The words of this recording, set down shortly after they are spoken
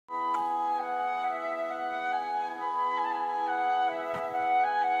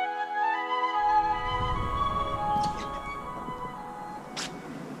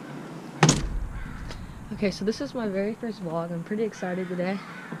Okay, so this is my very first vlog. I'm pretty excited today.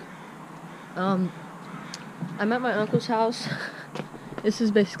 I'm at my uncle's house. This is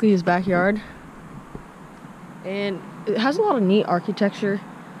basically his backyard. And it has a lot of neat architecture.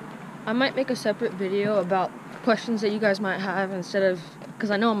 I might make a separate video about questions that you guys might have instead of, because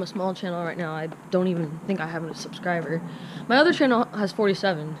I know I'm a small channel right now. I don't even think I have a subscriber. My other channel has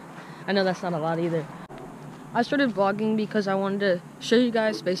 47. I know that's not a lot either. I started vlogging because I wanted to show you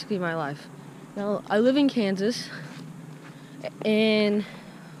guys basically my life. Now, I live in Kansas, and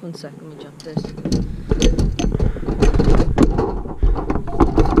one sec, let me jump this.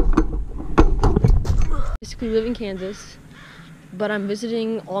 Basically live in Kansas, but I'm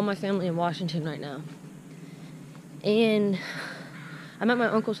visiting all my family in Washington right now. And I'm at my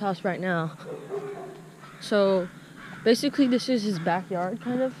uncle's house right now. So, basically this is his backyard,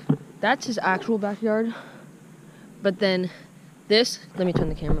 kind of. That's his actual backyard. But then this, let me turn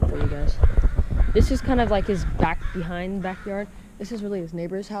the camera for you guys. This is kind of like his behind backyard. This is really his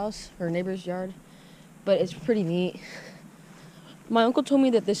neighbor's house, or neighbor's yard. But it's pretty neat. My uncle told me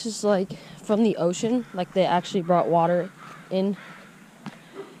that this is like from the ocean, like they actually brought water in.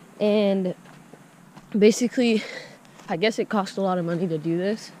 And basically, I guess it cost a lot of money to do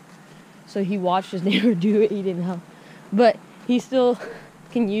this. So he watched his neighbor do it, he didn't help. But he still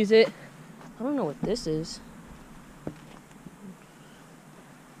can use it. I don't know what this is.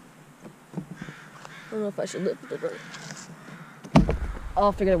 I don't know if I should lift it or...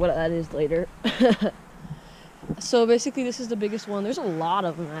 I'll figure out what that is later. So basically this is the biggest one. There's a lot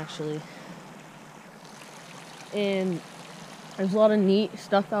of them actually. And there's a lot of neat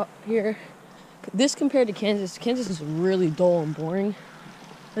stuff out here. This compared to Kansas is really dull and boring.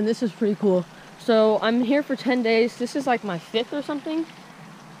 And this is pretty cool. So I'm here for 10 days. This is like my 5th or something.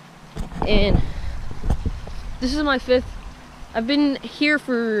 And this is my 5th. I've been here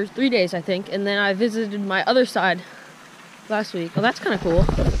for 3 days, I think, and then I visited my other side last week. Well, that's kind of cool.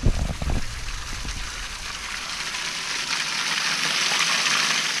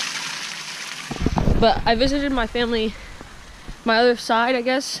 But I visited my family, my other side, I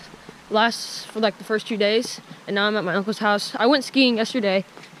guess, for like the first 2 days, and now I'm at my uncle's house. I went skiing yesterday,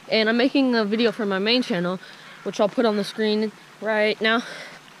 and I'm making a video for my main channel, which I'll put on the screen right now.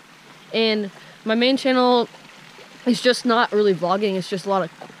 And my main channel, it's just not really vlogging, it's just a lot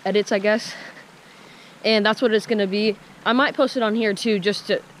of edits, I guess. And that's what it's gonna be. I might post it on here too, just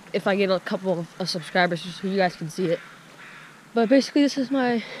to, if I get a couple of subscribers, just so you guys can see it. But basically this is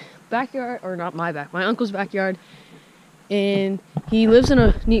my backyard, or not my my uncle's backyard. And he lives in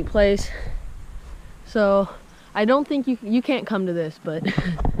a neat place. So I don't think you can't come to this, but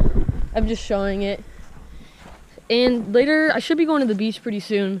I'm just showing it. And later, I should be going to the beach pretty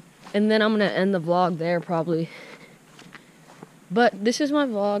soon. And then I'm gonna end the vlog there probably. But this is my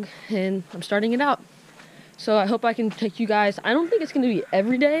vlog, and I'm starting it out. So I hope I can take you guys. I don't think it's going to be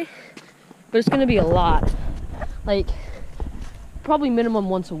every day, but it's going to be a lot. Like, probably minimum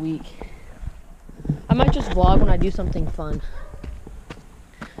once a week. I might just vlog when I do something fun.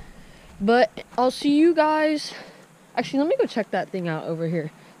 But I'll see you guys. Actually, let me go check that thing out over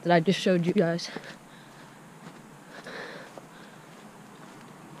here that I just showed you guys.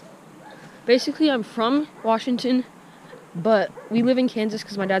 Basically, I'm from Washington, but we live in Kansas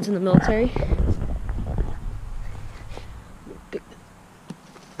because my dad's in the military. The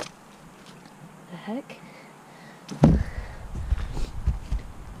heck?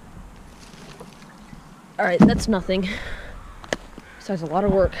 Alright, that's nothing. Besides a lot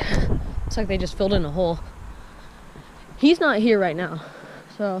of work. Looks like they just filled in a hole. He's not here right now,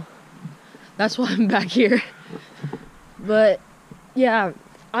 so that's why I'm back here. But yeah,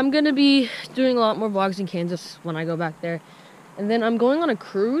 I'm gonna be doing a lot more vlogs in Kansas when I go back there. And then I'm going on a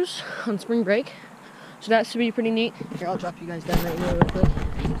cruise on spring break. So that should be pretty neat. Here, I'll drop you guys down right here real quick.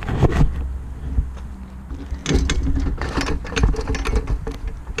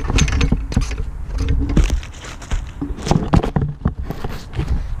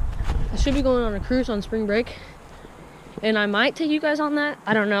 I should be going on a cruise on spring break. And I might take you guys on that.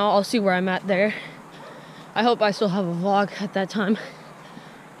 I don't know. I'll see where I'm at there. I hope I still have a vlog at that time.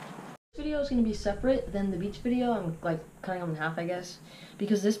 This video is going to be separate than the beach video. I'm like cutting them in half, I guess,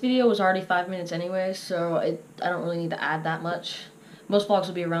 because this video was already 5 minutes anyway, so I don't really need to add that much. Most vlogs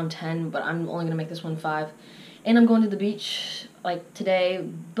will be around 10, but I'm only going to make this one 5. And I'm going to the beach like today,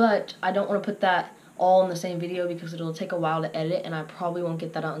 but I don't want to put that all in the same video because it'll take a while to edit, and I probably won't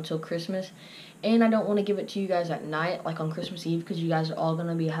get that out until Christmas. And I don't want to give it to you guys at night, like on Christmas Eve, because you guys are all going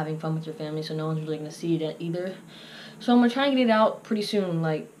to be having fun with your family, so no one's really going to see it either. So I'm going to try and get it out pretty soon.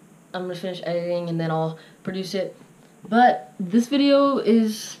 Like, I'm going to finish editing, and then I'll produce it. But this video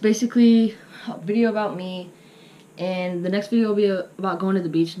is basically a video about me, and the next video will be about going to the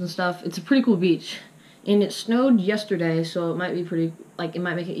beach and stuff. It's a pretty cool beach, and it snowed yesterday, so it might be pretty, like, it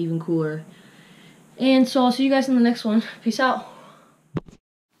might make it even cooler. And so I'll see you guys in the next one. Peace out.